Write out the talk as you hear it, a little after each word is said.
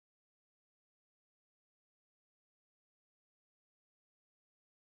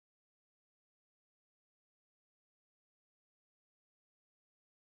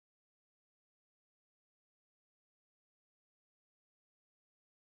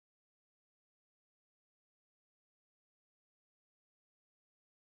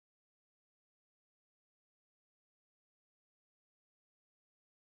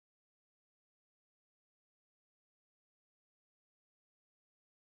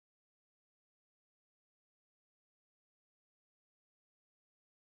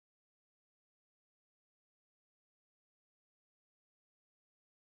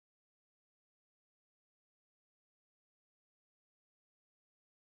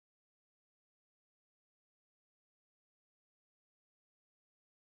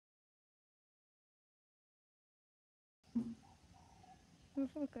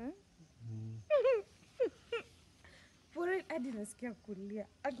zimefunguka. Pore hadi nasikia kulia.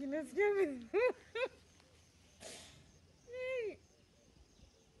 Akinasikia mimi.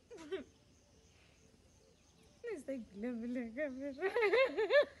 Nisikia kulia vile kamera.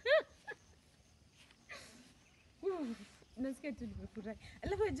 Nasikia tu nimefurahi.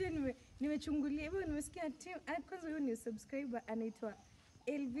 Alafu je nimechungulia hivyo nimesikia kwanza huyo ni subscriber anaitwa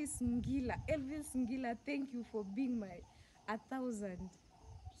Elvis Ngila. Elvis Ngila, thank you for being my 1,000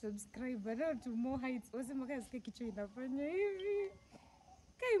 subscriber. Now to more heights. Wasema kaya sikia kichwa inafanya hivi.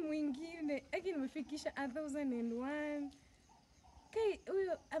 Kai mwingine. Aki nimefikisha 1,001. Kai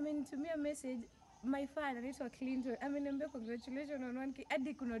huyo amenitumia message. My fan anaitwa Clinton. Ameniambia congratulations on 1K.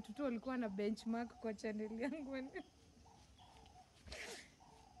 Hadi kuna watoto walikuwa na benchmark kwa channel yangu.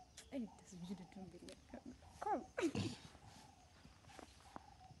 Hey, tasubiri tu mbele. Come.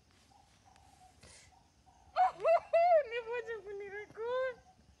 Nivoje kunirecord.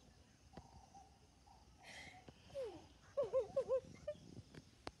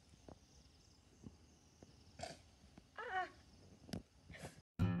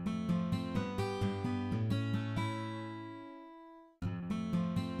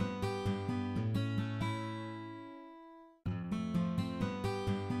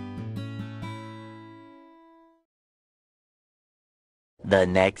 The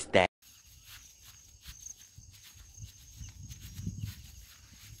next day.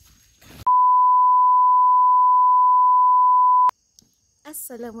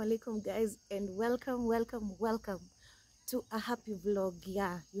 Assalamu alaikum guys, and welcome to a happy vlog.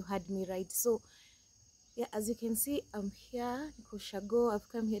 Yeah, you heard me right. So yeah, as you can see, I'm here in Kushago. I've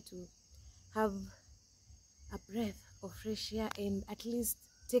come here to have a breath of fresh air and at least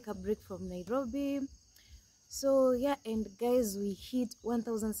take a break from Nairobi. So yeah, and guys, we hit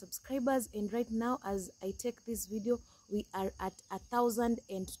 1,000 subscribers, and right now as I take this video we are at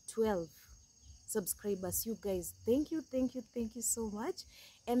 1,012 subscribers. You guys, thank you so much.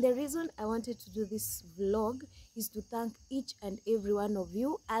 And the reason I wanted to do this vlog is to thank each and every one of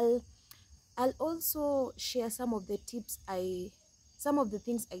you. I'll also share some of the things I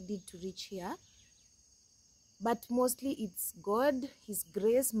did to reach here, but mostly it's God, His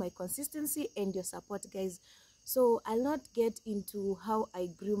grace, my consistency, and your support, guys. So I'll not get into how I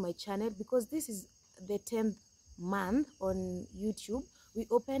grew my channel because this is the 10th month on YouTube. We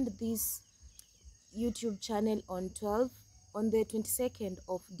opened this YouTube channel on the 22nd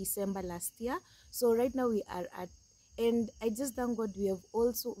of December last year. So right now we are at, and I just thank God we have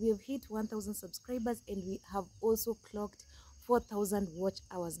hit 1,000 subscribers, and we have also clocked 4,000 watch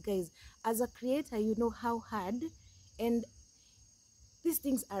hours, guys. As a creator, you know how hard, and these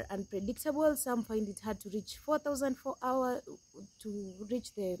things are unpredictable. Some find it hard to reach 4,000 to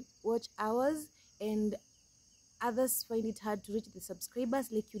reach the watch hours, and others find it hard to reach the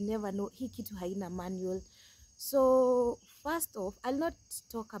subscribers. Like, you never know, hii kitu haina manual. So first off, I'll not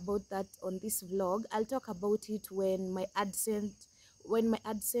talk about that on this vlog. I'll talk about it when my AdSense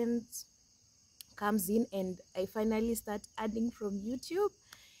comes in and I finally start adding from YouTube.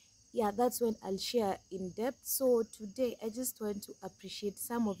 Yeah, that's when I'll share in depth. So today I just want to appreciate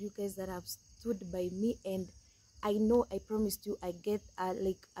some of you guys that have stood by me, and I know I promised you I get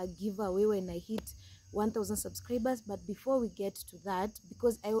a giveaway when I hit 1,000 subscribers. But before we get to that,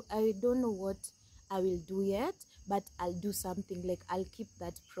 because I don't know what I will do yet, but I'll do something. Like, I'll keep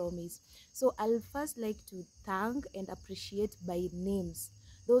that promise. So I'll first like to thank and appreciate by names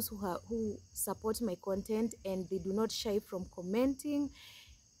those who support my content, and they do not shy from commenting.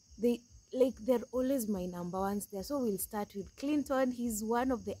 They're always my number ones there. So we'll start with Clinton. He's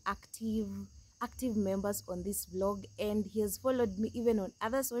one of the active members on this vlog, and he has followed me even on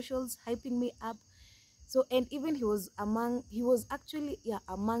other socials, hyping me up. So, and even he was actually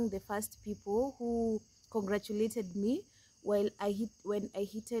among the first people who congratulated me when I hit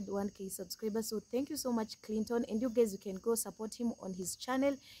 1K subscribers. So thank you so much, Clinton. And you guys, you can go support him on his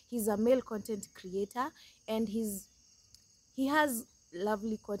channel. He's a male content creator, and he has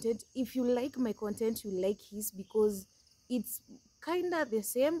lovely content. If you like my content, you like his, because it's kind of the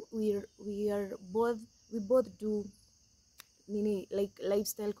same. We both do like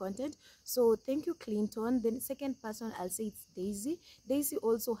lifestyle content. So thank you, Clinton. The second person I'll say it's Daisy. Daisy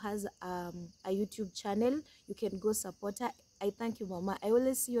also has a YouTube channel. You can go support her. I thank you, Mama. I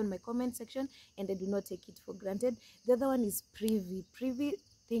always see you on my comment section, and I do not take it for granted. The other one is Privy.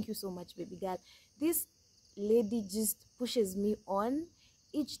 Thank you so much, baby girl. This lady just pushes me on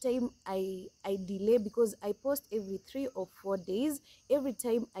each time I delay, because I post every 3 or 4 days. Every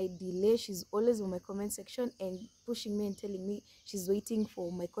time I delay, she's always on my comment section and pushing me and telling me she's waiting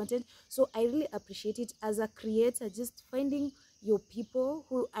for my content. So I really appreciate it. As a creator, just finding your people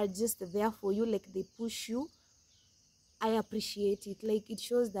who are just there for you, like they push you. I appreciate it. Like it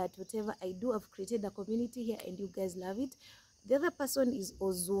shows that whatever I do, I've created a community here and you guys love it. The other person is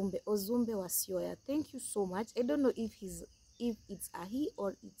Ozumbe Wasioya. Thank you so much. I don't know if it's a he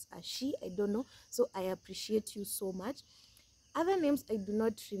or it's a she, I don't know, so I appreciate you so much. Other names I do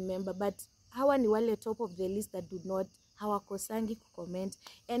not remember, but hawa ni wale top of the list that do not hawakosangi comment,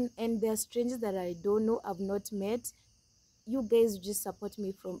 and there are strangers that I don't know, I've not met. You guys just support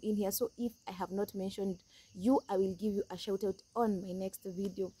me from in here, so if I have not mentioned you, I will give you a shout out on my next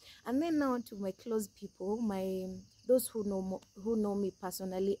video. And then now to my close people, those who know me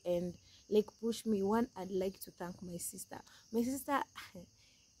personally and like push me. One, I'd like to thank my sister.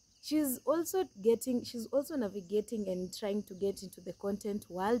 She's also navigating and trying to get into the content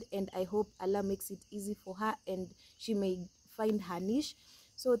world, and I hope Allah makes it easy for her and she may find her niche.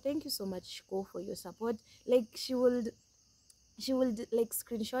 So thank you so much, Shko, for your support. Like she will like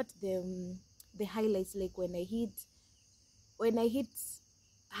screenshot the highlights, like when I hit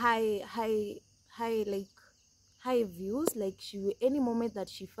high like high views, like she will, any moment that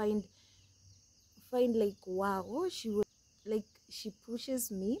she find like wow, she will, like she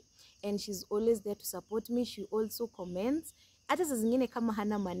pushes me and she's always there to support me. She also comments, hata saa zingine kama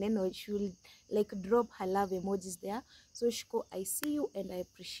hana maneno, she will like drop her love emojis there. So Shiko, I see you and I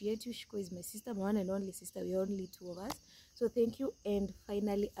appreciate you. Shiko is my sister, my one and only sister. We're only two of us, so thank you. And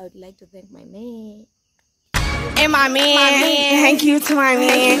finally, I would like to thank my man and my man. Thank you to my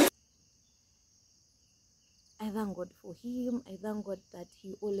man. I thank God for him. I thank God that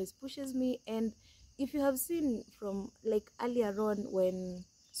he always pushes me. And if you have seen from like earlier on, when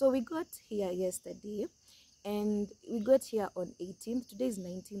we got here yesterday and we got here on 18th, today is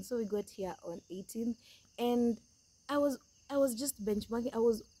 19th, so we got here on 18th, and I was just benchmarking. I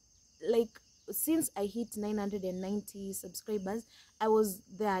was like, since I hit 990 subscribers, I was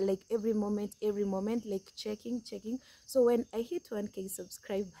there like every moment, like checking. So when I hit 1k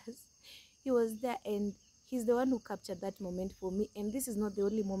subscribers, he was there, and he's the one who captured that moment for me. And this is not the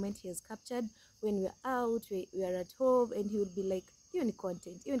only moment he has captured. When we're out, we are at home, and he would be like, even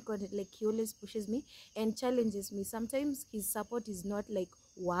content, like he always pushes me and challenges me. Sometimes his support is not like,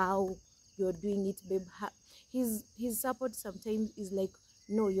 wow, you're doing it, babe. His support sometimes is like,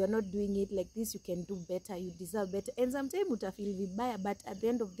 no, you're not doing it like this, you can do better, you deserve better. And sometimes utafeel vibaya, but at the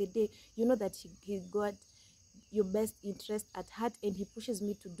end of the day, you know that he got your best interest at heart, and he pushes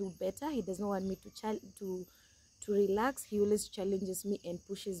me to do better. He does not want me to relax. He always challenges me and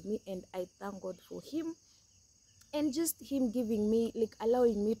pushes me, and I thank God for him. And just him giving me, like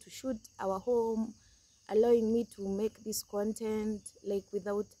allowing me to shoot our home, allowing me to make this content like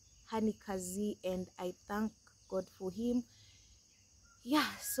without Hani Kazi, and I thank God for him. Yeah,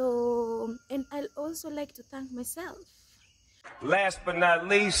 so, and I'll also like to thank myself. Last but not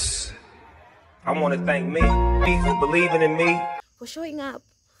least, I want to thank me for believing in me, for showing up,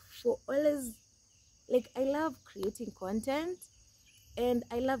 for always, like, I love creating content and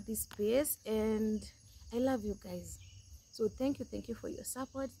I love this space and I love you guys. So thank you for your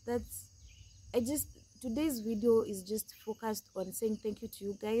support. Today's video is just focused on saying thank you to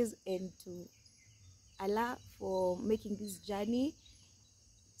you guys and to Allah for making this journey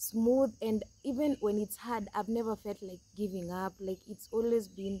smooth. And even when it's hard, I've never felt like giving up. Like, it's always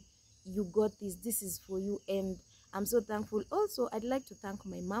been, you got this is for you, and I'm so thankful. Also, I'd like to thank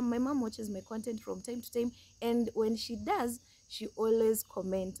my mom. My mom watches my content from time to time, and when she does, she always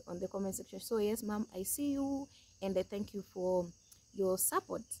comments on the comment section. So yes, mom, I see you and I thank you for your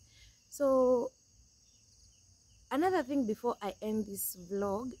support. So another thing before I end this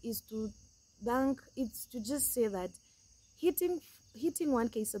vlog is to just say that hitting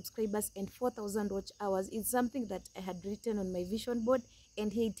 1k subscribers and 4,000 watch hours is something that I had written on my vision board,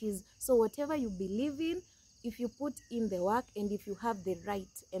 and here it is. So whatever you believe in, if you put in the work, and if you have the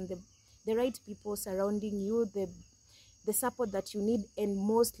right and the right people surrounding you, the support that you need, and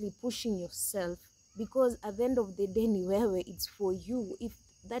mostly pushing yourself, because at the end of the day, anywhere it's for you. If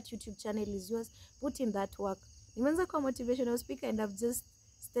that YouTube channel is yours, put in that work. Nimeanza kwa motivational speaker and I've just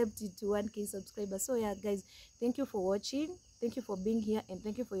stepped into 1k subscribers. So yeah, guys, thank you for watching, thank you for being here, and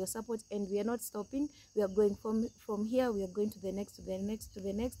thank you for your support. And we are not stopping. We are going from here, we are going to the next, to the next, to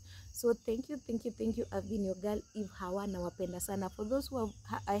the next. So thank you. I've been your girl Eve Hawa, nawapenda sana. For those who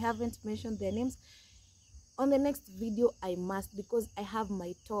I haven't mentioned their names, on the next video I must, because I have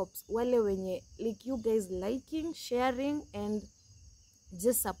my tops wale wenye, like, you guys liking, sharing, and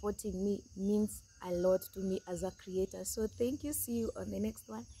just supporting me means a lot to me as a creator. So thank you. See you on the next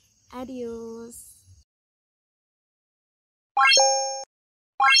one. Adios.